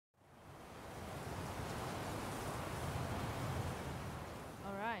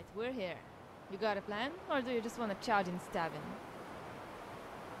Alright, we're here. You got a plan, or do you just want to charge in stabbing?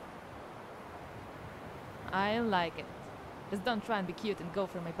 I like it. Just don't try and be cute and go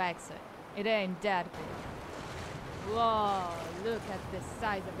for my backside. It ain't that good. Whoa, look at the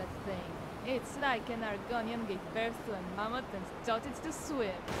size of that thing. It's like an Argonian gave birth to a mammoth and started to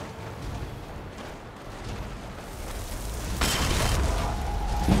swim.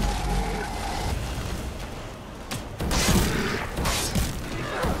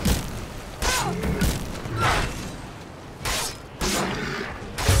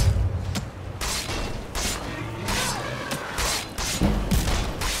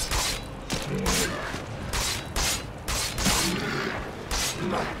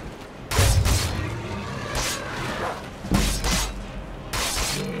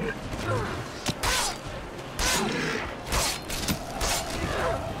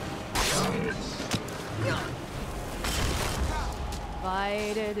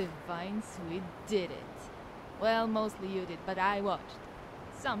 By the divines, we did it. Well, mostly you did, but I watched.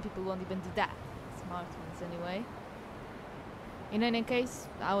 Some people won't even do that. Smart ones, anyway. In any case,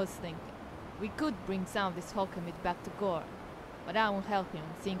 I was thinking, we could bring some of this horker meat back to Gore, but I won't help him,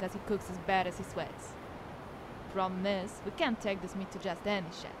 seeing as he cooks as bad as he sweats. Problem is, we can't take this meat to just any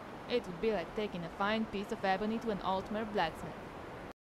chef. It would be like taking a fine piece of ebony to an Altmer blacksmith.